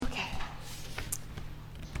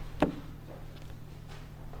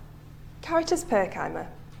Caritas Pirkheimer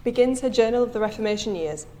begins her Journal of the Reformation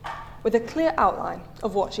years with a clear outline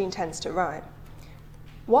of what she intends to write.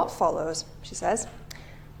 What follows, she says,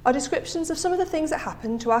 are descriptions of some of the things that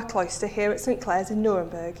happened to our cloister here at St Clair's in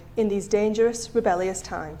Nuremberg in these dangerous, rebellious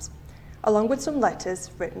times, along with some letters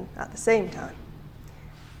written at the same time.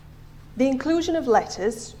 The inclusion of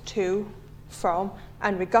letters to, from,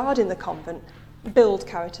 and regarding the convent build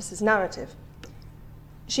Caritas's narrative.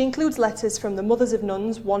 She includes letters from the mothers of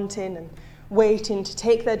nuns wanting and waiting to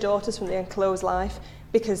take their daughters from the enclosed life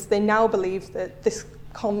because they now believe that this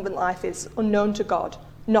convent life is unknown to God,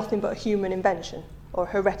 nothing but a human invention or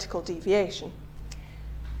heretical deviation.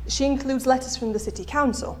 She includes letters from the city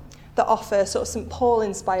council that offer a sort of St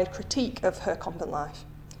Paul-inspired critique of her convent life.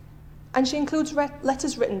 And she includes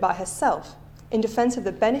letters written by herself in defence of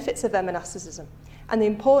the benefits of their monasticism and the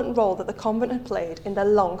important role that the convent had played in their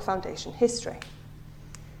long foundation history.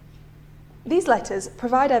 These letters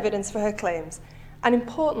provide evidence for her claims and,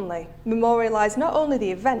 importantly, memorialise not only the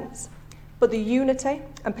events, but the unity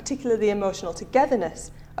and particularly the emotional togetherness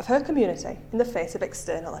of her community in the face of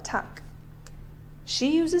external attack.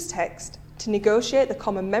 She uses text to negotiate the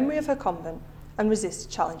common memory of her convent and resist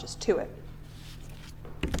challenges to it.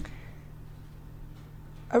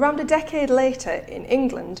 Around a decade later in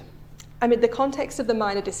England, amid the context of the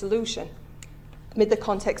minor dissolution, amid the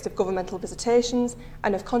context of governmental visitations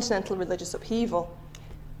and of continental religious upheaval,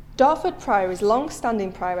 Dartford Priory's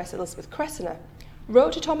long-standing prioress Elizabeth Cressiner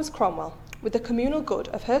wrote to Thomas Cromwell with the communal good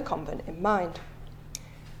of her convent in mind,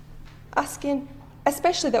 asking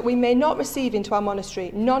especially that we may not receive into our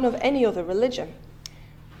monastery none of any other religion.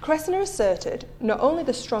 Cressiner asserted not only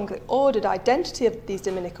the strongly ordered identity of these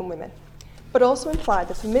Dominican women, but also implied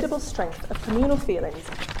the formidable strength of communal feelings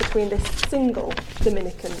between this single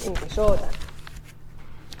Dominican English order.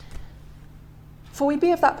 For we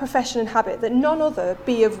be of that profession and habit that none other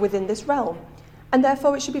be of within this realm, and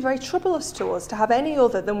therefore it should be very troublous to us to have any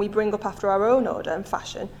other than we bring up after our own order and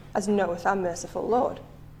fashion, as knoweth our merciful Lord.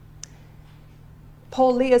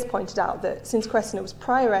 Paul Lee has pointed out that since Cressiner was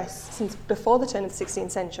prioress since before the turn of the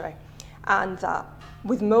 16th century, and that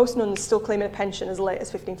with most nuns still claiming a pension as late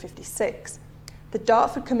as 1556, the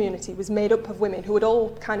Dartford community was made up of women who had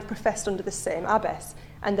all kind of professed under the same abbess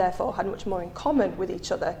and therefore had much more in common with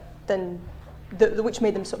each other than which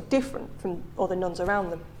made them sort of different from other nuns around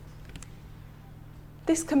them.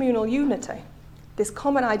 This communal unity, this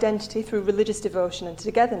common identity through religious devotion and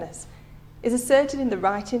togetherness, is asserted in the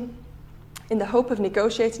writing in the hope of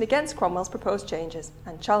negotiating against Cromwell's proposed changes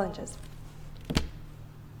and challenges.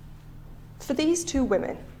 For these two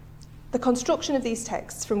women, the construction of these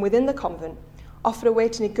texts from within the convent offered a way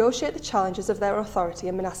to negotiate the challenges of their authority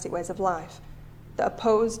and monastic ways of life that are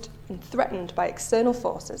posed and threatened by external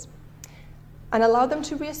forces, and allowed them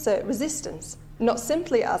to reassert resistance, not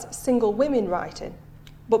simply as single women writing,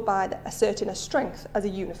 but by asserting a strength as a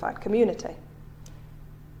unified community.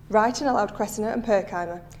 Writing allowed Cressiner and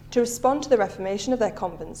Pirkheimer to respond to the reformation of their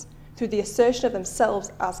convents through the assertion of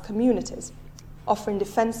themselves as communities, offering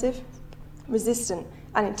defensive, resistant,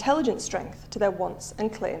 and intelligent strength to their wants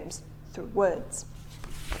and claims through words.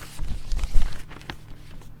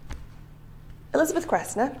 Elizabeth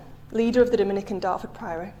Cressiner, leader of the Dominican Dartford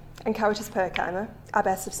Priory, and Caritas Pirkheimer,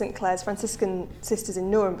 abbess of St Clair's Franciscan Sisters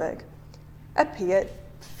in Nuremberg, appear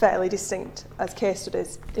fairly distinct as case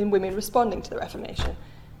studies in women responding to the Reformation.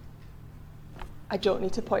 I don't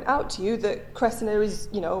need to point out to you that Cressiner is,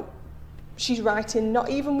 she's writing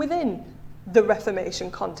not even within the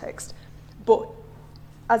Reformation context, but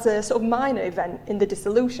as a sort of minor event in the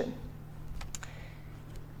dissolution.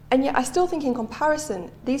 And yet I still think in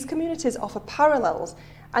comparison, these communities offer parallels,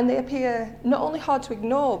 and they appear not only hard to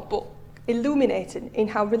ignore, but illuminating in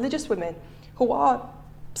how religious women, who are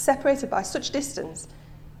separated by such distance,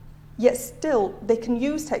 yet still they can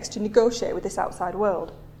use text to negotiate with this outside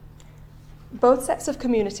world. Both sets of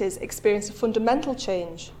communities experienced a fundamental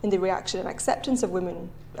change in the reaction and acceptance of women,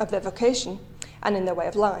 of their vocation, and in their way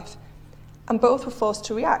of life. And both were forced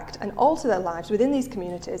to react and alter their lives within these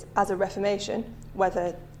communities as a reformation,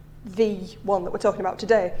 whether the one that we're talking about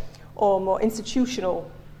today, or more institutional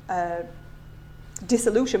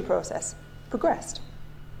dissolution process progressed.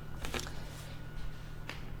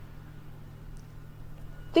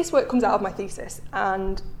 This work comes out of my thesis,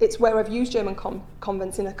 and it's where I've used German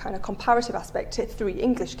convents in a kind of comparative aspect to 3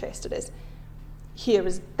 English case studies. Here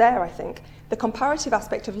as there, I think, the comparative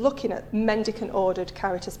aspect of looking at mendicant-ordered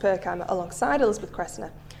Caritas Pirkheimer alongside Elizabeth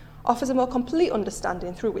Cressiner offers a more complete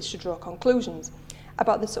understanding through which to draw conclusions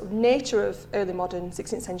about the sort of nature of early modern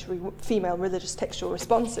 16th century female religious textual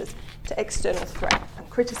responses to external threat and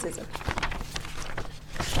criticism.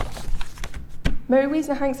 Mary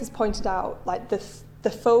Wiesner-Hanks has pointed out the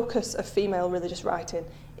focus of female religious writing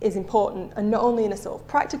is important, and not only in a sort of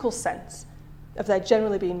practical sense of their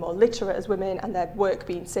generally being more literate as women and their work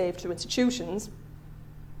being saved through institutions.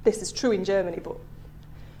 This is true in Germany, but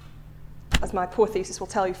as my poor thesis will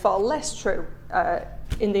tell you, far less true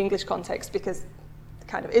in the English context, because there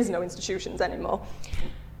kind of is no institutions anymore,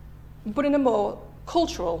 but in a more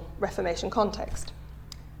cultural Reformation context.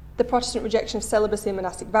 The Protestant rejection of celibacy and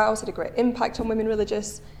monastic vows had a great impact on women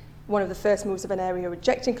religious. One of the first moves of an area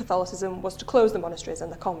rejecting Catholicism was to close the monasteries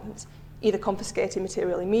and the convents, either confiscating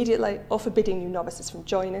material immediately or forbidding new novices from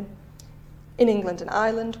joining. In England and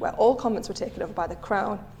Ireland, where all convents were taken over by the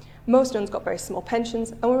Crown, most nuns got very small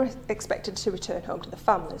pensions and were expected to return home to their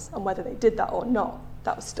families, and whether they did that or not,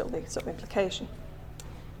 that was still the sort of implication.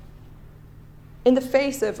 In the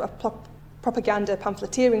face of a propaganda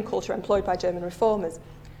pamphleteering culture employed by German reformers,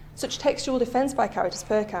 such textual defence by Caritas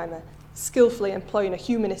Pirkheimer, skillfully employing a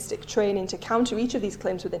humanistic training to counter each of these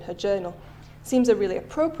claims within her journal, seems a really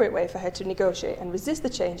appropriate way for her to negotiate and resist the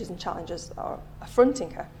changes and challenges that are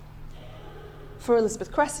affronting her. For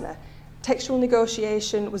Elizabeth Cressner, textual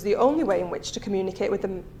negotiation was the only way in which to communicate with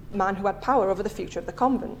the man who had power over the future of the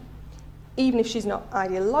convent. Even if she's not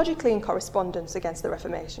ideologically in correspondence against the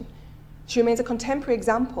Reformation, she remains a contemporary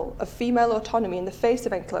example of female autonomy in the face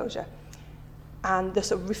of enclosure and the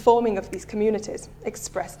sort of reforming of these communities,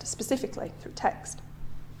 expressed specifically through text.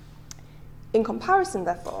 In comparison,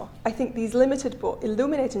 therefore, I think these limited but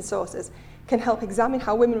illuminating sources can help examine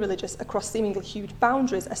how women religious across seemingly huge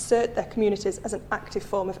boundaries assert their communities as an active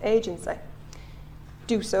form of agency,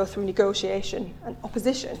 do so through negotiation and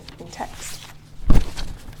opposition in text.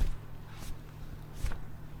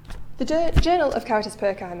 The Journal of Caritas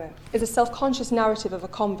Pirkheimer is a self-conscious narrative of a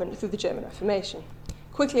convent through the German Reformation,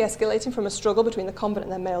 quickly escalating from a struggle between the convent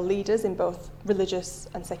and their male leaders in both religious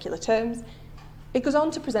and secular terms. It goes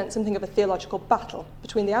on to present something of a theological battle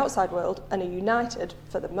between the outside world and a united,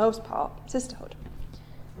 for the most part, sisterhood.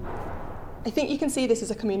 I think you can see this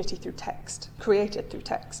as a community through text, created through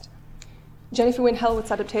text. Jennifer Wynne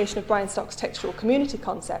Hellwood's adaptation of Brian Stock's textual community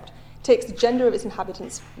concept takes the gender of its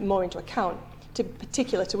inhabitants more into account,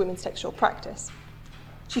 particular to women's textual practice.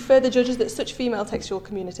 She further judges that such female textual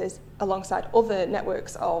communities, alongside other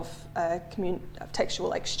networks of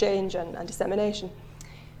textual exchange and dissemination,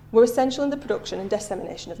 were essential in the production and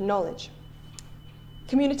dissemination of knowledge.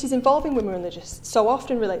 Communities involving women religious so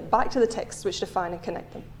often relate back to the texts which define and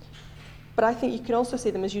connect them. But I think you can also see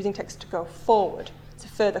them as using text to go forward, to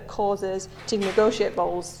further causes, to negotiate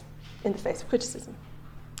roles in the face of criticism.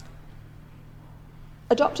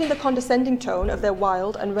 Adopting the condescending tone of their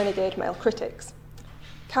wild and renegade male critics,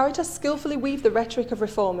 Caritas skillfully weaved the rhetoric of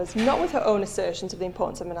reformers not with her own assertions of the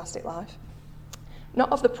importance of monastic life, not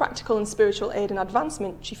of the practical and spiritual aid and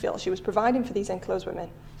advancement she felt she was providing for these enclosed women,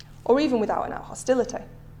 or even without an out hostility.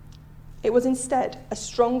 It was instead a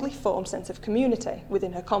strongly formed sense of community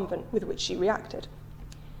within her convent with which she reacted.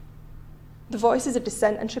 The voices of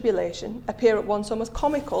dissent and tribulation appear at once almost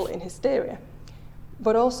comical in hysteria,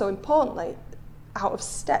 but also, importantly, out of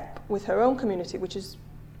step with her own community, which is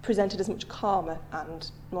presented as much calmer and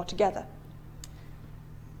more together.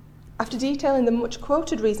 After detailing the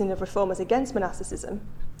much-quoted reasoning of reformers against monasticism,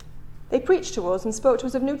 they preached to us and spoke to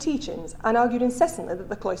us of new teachings and argued incessantly that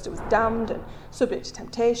the cloister was damned and subject to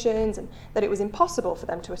temptations and that it was impossible for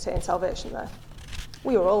them to attain salvation there.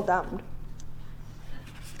 We were all damned.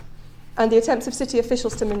 And the attempts of city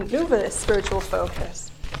officials to manoeuvre this spiritual focus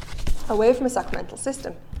away from a sacramental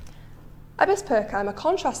system. Abbess Pirkheimer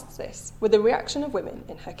contrasts this with the reaction of women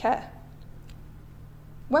in her care.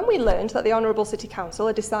 When we learned that the Honourable City Council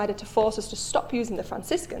had decided to force us to stop using the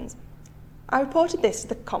Franciscans, I reported this to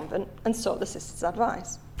the convent and sought the sisters'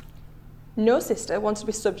 advice. No sister wanted to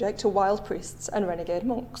be subject to wild priests and renegade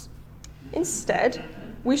monks. Instead,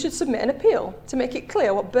 we should submit an appeal to make it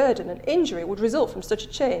clear what burden and injury would result from such a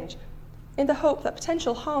change, in the hope that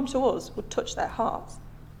potential harm to us would touch their hearts.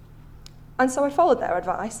 And so I followed their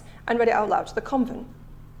advice and read it out loud to the convent.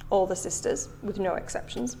 All the sisters, with no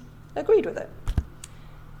exceptions, agreed with it.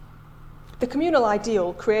 The communal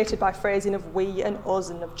ideal created by phrasing of we and us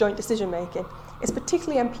and of joint decision-making is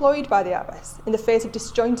particularly employed by the abbess in the face of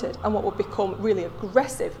disjointed and what would become really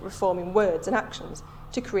aggressive reforming words and actions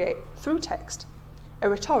to create, through text, a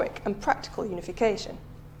rhetoric and practical unification.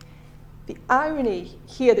 The irony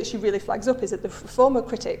here that she really flags up is that the reformer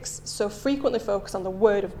critics so frequently focus on the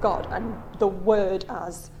word of God and the word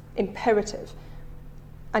as imperative.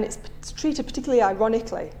 And it's treated particularly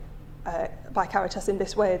ironically by Caritas in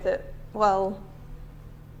this way that, well,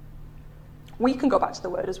 we can go back to the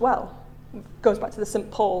word as well. It goes back to the St.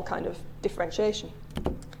 Paul kind of differentiation.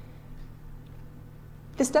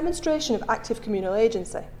 This demonstration of active communal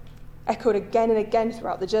agency, echoed again and again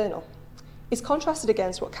throughout the journal, is contrasted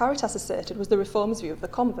against what Caritas asserted was the Reformers' view of the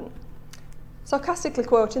convent. Sarcastically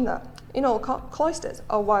quoting that, in all cloisters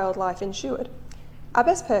are wildlife insured,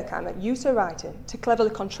 Abbess Pirkheimer used her writing to cleverly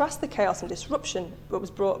contrast the chaos and disruption that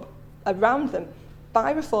was brought around them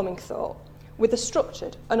by reforming thought with a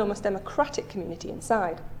structured and almost democratic community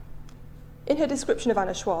inside. In her description of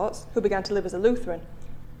Anna Schwartz, who began to live as a Lutheran,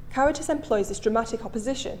 Caritas employs this dramatic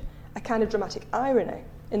opposition, a kind of dramatic irony,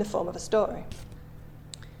 in the form of a story.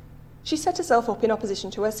 She set herself up in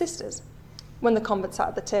opposition to her sisters. When the convent sat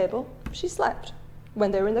at the table, she slept.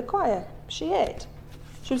 When they were in the choir, she ate.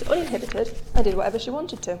 She was uninhibited and did whatever she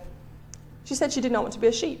wanted to. She said she did not want to be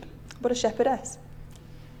a sheep, but a shepherdess.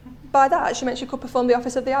 By that, she meant she could perform the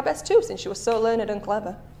office of the abbess too, since she was so learned and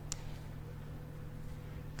clever.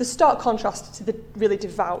 The stark contrast to the really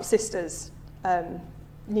devout sisters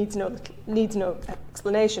needs no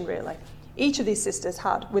explanation, really. Each of these sisters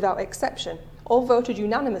had, without exception, all voted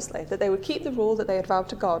unanimously that they would keep the rule that they had vowed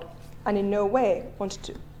to God, and in no way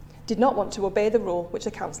did not want to obey the rule which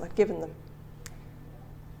the council had given them.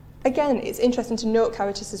 Again, it's interesting to note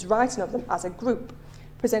Caritas' writing of them as a group,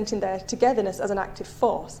 presenting their togetherness as an active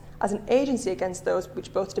force, as an agency against those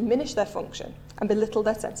which both diminish their function and belittle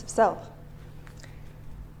their sense of self.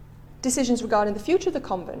 Decisions regarding the future of the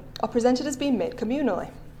convent are presented as being made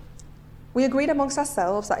communally. We agreed amongst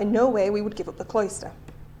ourselves that in no way we would give up the cloister.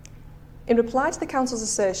 In reply to the council's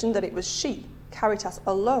assertion that it was she, Caritas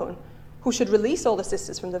alone, who should release all the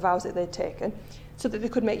sisters from the vows that they had taken, so that they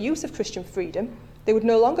could make use of Christian freedom, they would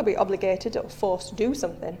no longer be obligated or forced to do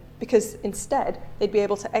something, because instead they'd be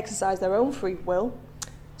able to exercise their own free will,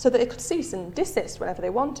 so that they could cease and desist whenever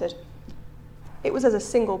they wanted. It was as a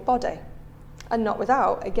single body, and not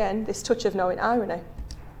without, again, this touch of knowing irony,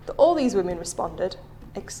 that all these women responded,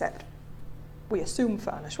 except, we assume,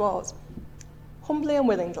 for Anna Schwartz. Humbly and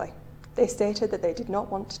willingly, they stated that they did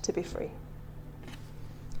not want to be free.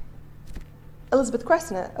 Elizabeth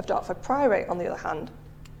Cressner of Dartford Priory, on the other hand,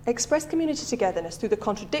 expressed community togetherness through the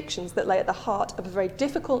contradictions that lay at the heart of a very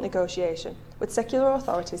difficult negotiation with secular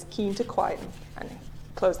authorities keen to quieten and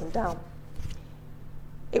close them down.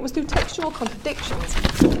 It was through textual contradictions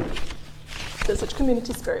that such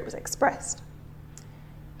community spirit was expressed.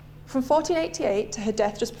 From 1488 to her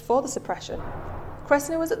death just before the suppression,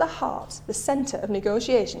 Cressner was at the heart, the centre of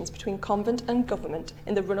negotiations between convent and government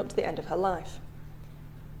in the run-up to the end of her life.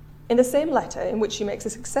 In the same letter, in which she makes a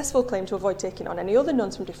successful claim to avoid taking on any other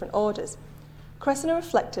nuns from different orders, Cressner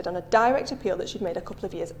reflected on a direct appeal that she'd made a couple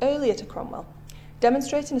of years earlier to Cromwell,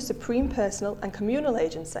 demonstrating a supreme personal and communal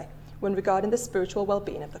agency when regarding the spiritual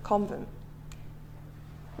well-being of the convent.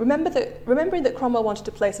 Remembering that Cromwell wanted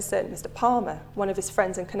to place a certain Mr. Palmer, one of his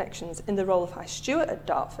friends and connections, in the role of High Steward at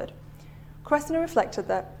Dartford, Cressner reflected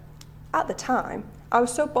that, at the time, I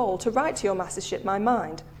was so bold to write to your mastership my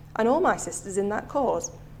mind, and all my sisters in that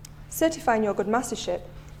cause, certifying your good mastership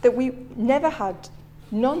that we never had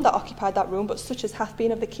none that occupied that room but such as hath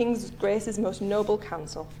been of the King's Grace's most noble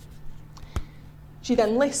counsel. She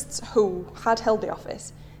then lists who had held the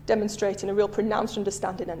office, demonstrating a real pronounced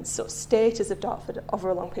understanding and sort of status of Dartford over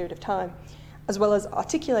a long period of time, as well as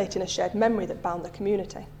articulating a shared memory that bound the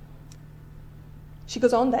community. She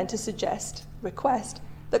goes on then to request,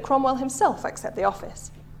 that Cromwell himself accept the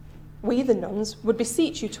office. We, the nuns, would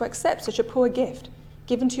beseech you to accept such a poor gift,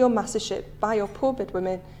 given to your mastership by your poor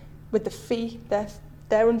bidwomen, with the fee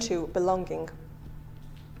thereunto belonging.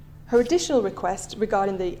 Her additional request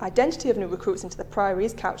regarding the identity of new recruits into the priory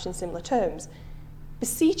is couched in similar terms,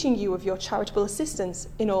 beseeching you of your charitable assistance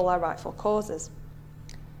in all our rightful causes.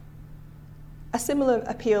 A similar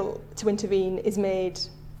appeal to intervene is made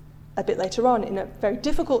a bit later on in a very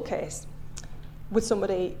difficult case with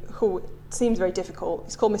somebody who seems very difficult.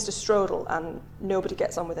 He's called Mr. Strodel, and nobody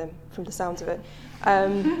gets on with him from the sounds of it.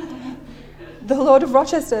 The Lord of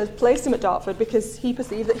Rochester placed him at Dartford because he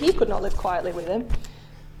perceived that he could not live quietly with him,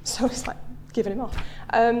 so it's like giving him off.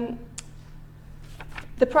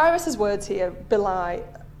 The prioress's words here belie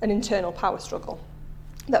an internal power struggle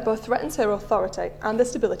that both threatens her authority and the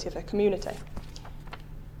stability of her community.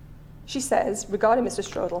 She says, regarding Mr.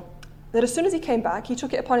 Strodel, that as soon as he came back, he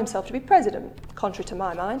took it upon himself to be president, contrary to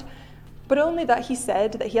my mind, but only that he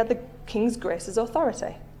said that he had the King's Grace's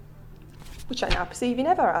authority, which I now perceive he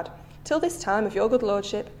never had, till this time of your good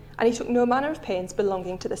lordship, and he took no manner of pains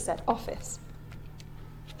belonging to the said office.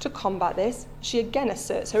 To combat this, she again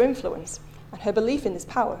asserts her influence and her belief in this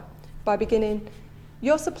power by beginning,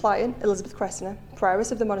 your suppliant, Elizabeth Cressner,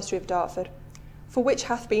 prioress of the monastery of Dartford, for which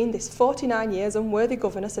hath been this 49 years unworthy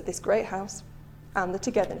governess of this great house, and the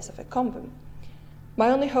togetherness of her convent, My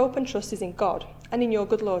only hope and trust is in God and in your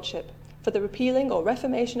good lordship, for the repealing or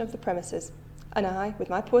reformation of the premises, and I, with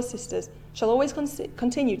my poor sisters, shall always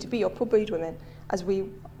continue to be your poor beadwomen, as we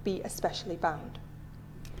be especially bound.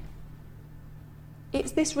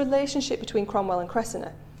 It's this relationship between Cromwell and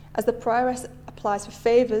Cressida, as the prioress applies for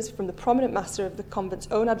favours from the prominent master of the convent's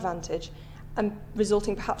own advantage, and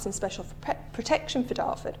resulting perhaps in special protection for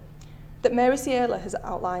Dartford, that Mary Ciala has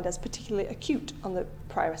outlined as particularly acute on the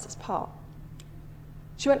prioress's part.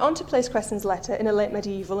 She went on to place Cressida's letter in a late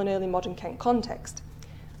medieval and early modern Kent context,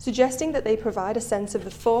 suggesting that they provide a sense of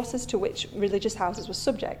the forces to which religious houses were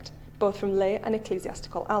subject, both from lay and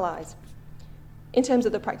ecclesiastical allies. In terms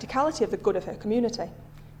of the practicality of the good of her community,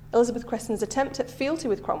 Elizabeth Cressida's attempt at fealty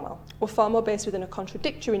with Cromwell were far more based within a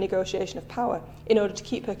contradictory negotiation of power in order to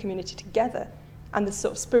keep her community together and the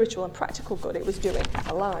sort of spiritual and practical good it was doing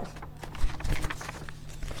alive.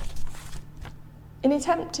 In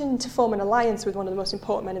attempting to form an alliance with one of the most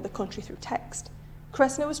important men in the country through text,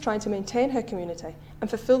 Cressida was trying to maintain her community and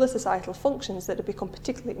fulfil the societal functions that had become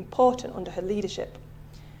particularly important under her leadership.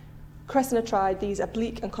 Cressida tried these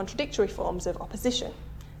oblique and contradictory forms of opposition,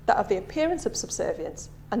 that of the appearance of subservience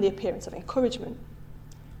and the appearance of encouragement.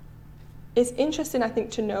 It's interesting, I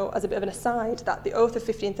think, to know, as a bit of an aside, that the Oath of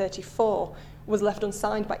 1534 was left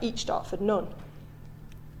unsigned by each Dartford nun.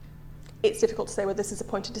 It's difficult to say whether this is a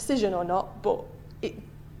point of decision or not, but it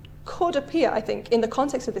could appear, I think, in the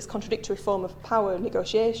context of this contradictory form of power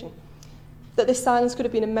negotiation, that this silence could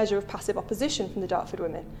have been a measure of passive opposition from the Dartford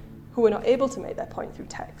women, who were not able to make their point through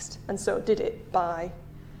text, and so did it by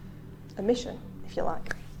omission, if you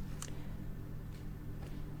like.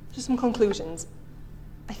 Just some conclusions.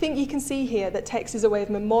 I think you can see here that text is a way of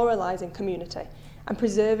memorialising community and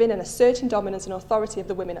preserving and asserting dominance and authority of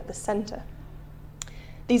the women at the centre.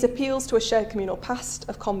 These appeals to a shared communal past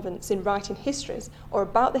of convents in writing histories or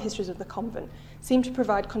about the histories of the convent seem to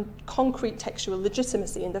provide concrete textual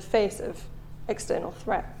legitimacy in the face of external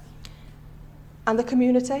threat. And the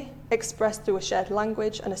community, expressed through a shared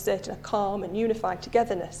language and asserting a calm and unified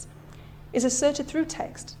togetherness, is asserted through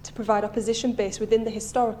text to provide opposition based within the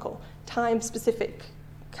historical, time-specific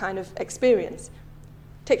kind of experience,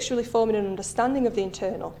 textually forming an understanding of the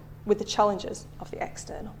internal with the challenges of the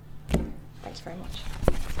external. Thanks very much.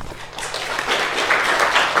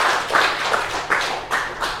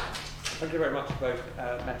 Thank you very much, both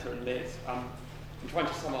Meta and Liz. I'm trying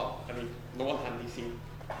to sum up. I mean, on the one hand, these seem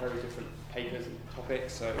very different papers and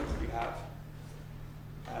topics. So you have